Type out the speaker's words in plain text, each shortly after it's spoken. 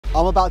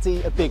I'm about to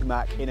eat a Big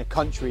Mac in a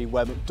country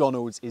where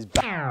McDonald's is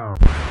banned.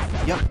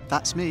 Yup,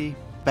 that's me.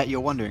 Bet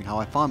you're wondering how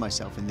I find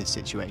myself in this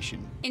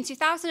situation. In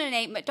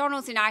 2008,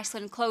 McDonald's in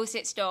Iceland closed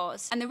its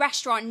doors and the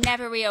restaurant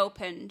never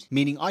reopened.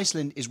 Meaning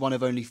Iceland is one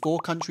of only 4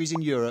 countries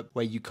in Europe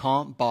where you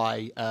can't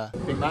buy a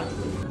Big Mac.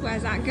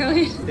 Where's that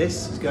going?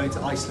 This is going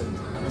to Iceland.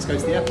 Let's go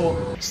to the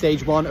airport.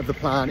 Stage 1 of the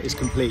plan is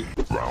complete.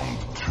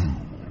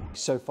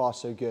 So far,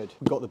 so good.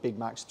 We got the Big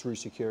Macs through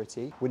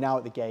security. We're now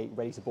at the gate,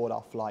 ready to board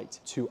our flight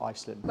to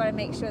Iceland. We've got to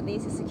make sure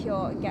these are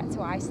secure and get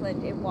to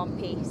Iceland in one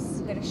piece.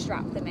 We're going to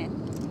strap them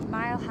in.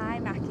 Mile high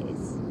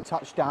Mackies.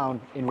 Touchdown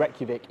in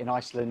Reykjavik in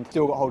Iceland.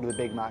 Still got hold of the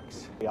Big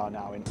Macs. We are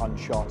now in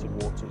uncharted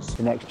waters.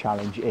 The next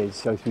challenge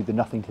is go through the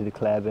nothing to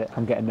declare bit.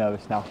 I'm getting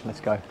nervous now. Let's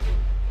go.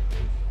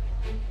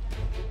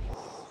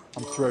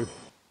 I'm through.